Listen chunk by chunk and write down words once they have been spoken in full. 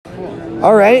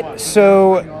All right,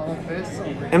 so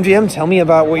MGM, tell me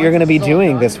about what you're going to be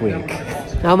doing this week.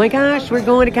 Oh my gosh, we're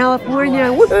going to California.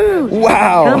 Woohoo!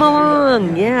 Wow. Come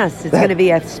along. Yes, it's going to be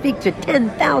a speak to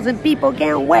 10,000 people.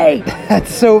 Can't wait.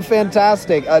 That's so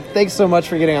fantastic. Thanks so much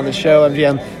for getting on the show,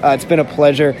 MGM. It's been a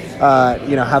pleasure.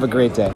 Have a great day.